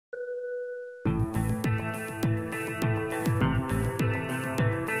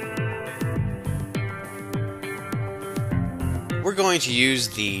We're going to use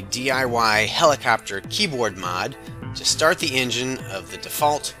the DIY helicopter keyboard mod to start the engine of the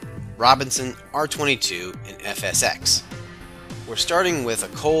default Robinson R22 in FSX. We're starting with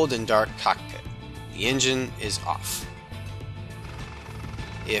a cold and dark cockpit. The engine is off.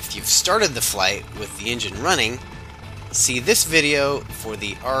 If you've started the flight with the engine running, see this video for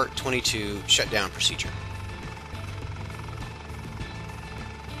the R22 shutdown procedure.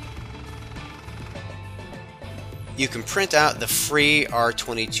 You can print out the free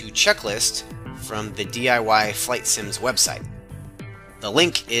R22 checklist from the DIY Flight Sims website. The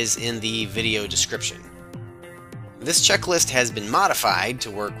link is in the video description. This checklist has been modified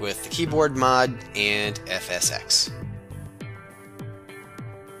to work with the keyboard mod and FSX.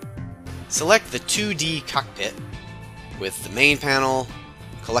 Select the 2D cockpit with the main panel,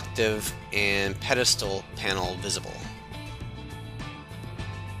 collective, and pedestal panel visible.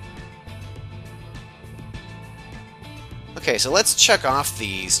 Okay, so let's check off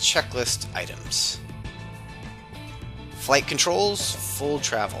these checklist items. Flight controls, full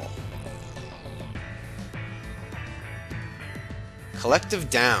travel. Collective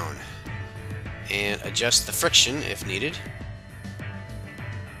down, and adjust the friction if needed.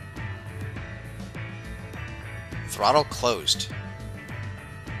 Throttle closed.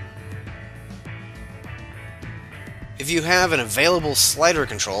 If you have an available slider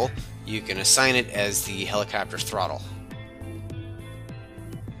control, you can assign it as the helicopter throttle.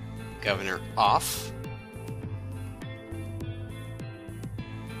 Governor off.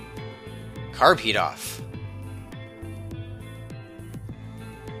 Carb heat off.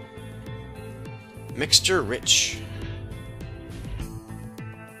 Mixture rich.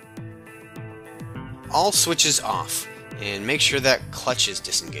 All switches off, and make sure that clutch is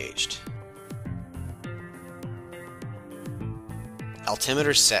disengaged.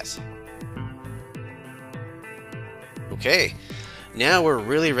 Altimeter set. Okay, now we're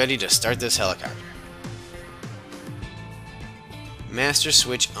really ready to start this helicopter. Master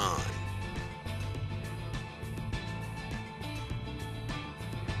switch on.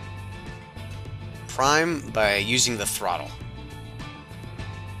 Prime by using the throttle.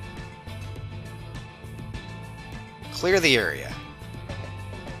 Clear the area.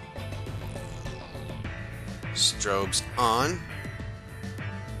 Strobes on.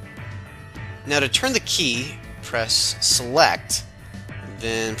 Now to turn the key, press select,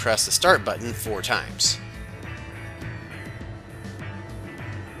 then press the start button 4 times.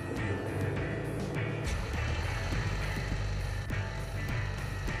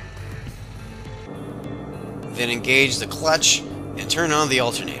 Then engage the clutch and turn on the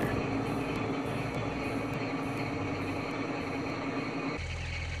alternator.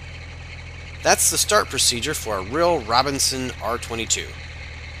 That's the start procedure for a real Robinson R22.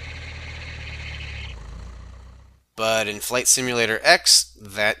 But in Flight Simulator X,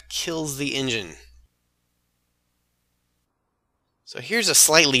 that kills the engine. So here's a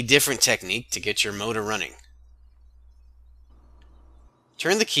slightly different technique to get your motor running.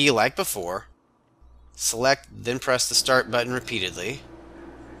 Turn the key like before. Select, then press the start button repeatedly.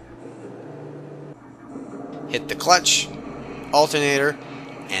 Hit the clutch, alternator,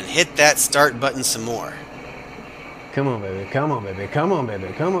 and hit that start button some more. Come on, baby. Come on, baby. Come on, baby.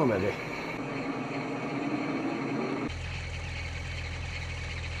 Come on, baby.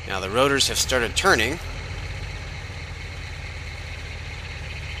 Now the rotors have started turning.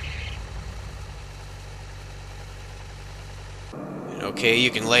 And okay, you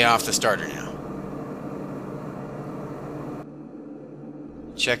can lay off the starter now.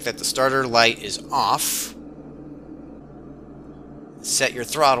 Check that the starter light is off. Set your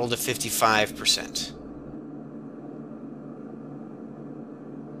throttle to 55%.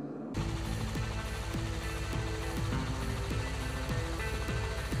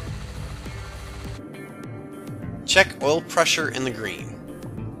 Check oil pressure in the green.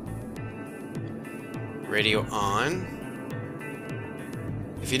 Radio on.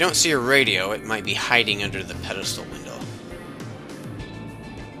 If you don't see a radio, it might be hiding under the pedestal window.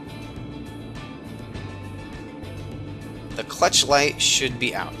 The clutch light should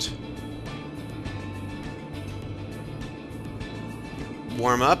be out.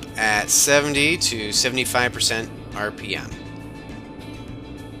 Warm up at 70 to 75% RPM.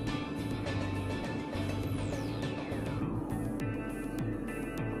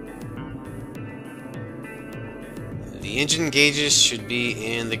 The engine gauges should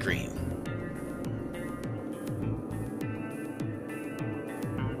be in the green.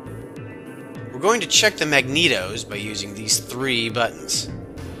 We're going to check the magnetos by using these 3 buttons.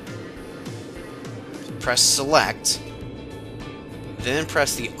 Press select, then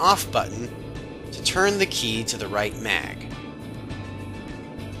press the off button to turn the key to the right mag.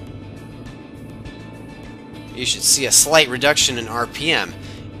 you should see a slight reduction in RPM,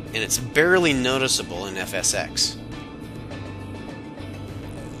 and it's barely noticeable in FSX.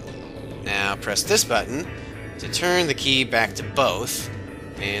 Now press this button to turn the key back to both,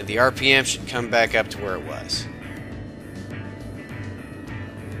 and the RPM should come back up to where it was.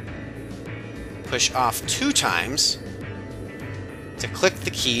 Push off 2 times to click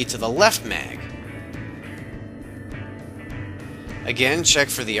the key to the left mag. Again, check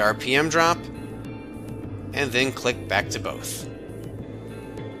for the RPM drop, and then click back to both.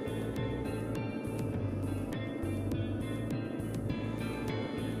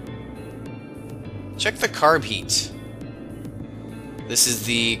 Check the carb heat. This is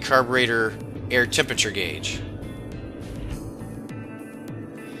the carburetor air temperature gauge.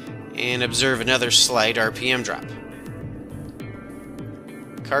 And observe another slight RPM drop.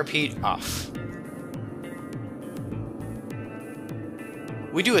 Carb heat off.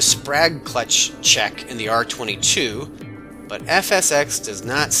 We do a sprag clutch check in the R22, but FSX does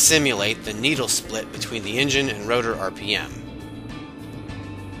not simulate the needle split between the engine and rotor RPM.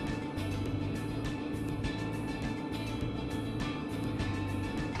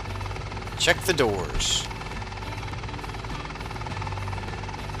 Check the doors.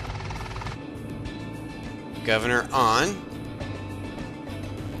 Governor on.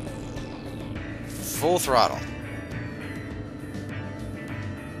 Full throttle.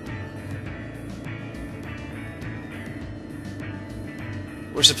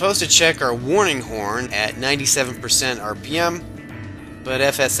 We're supposed to check our warning horn at 97% RPM, but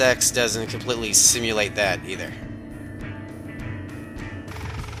FSX doesn't completely simulate that either.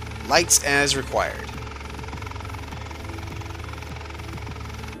 Lights as required.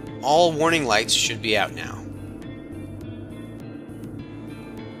 All warning lights should be out now.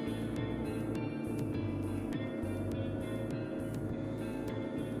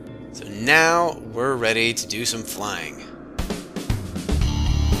 So now we're ready to do some flying.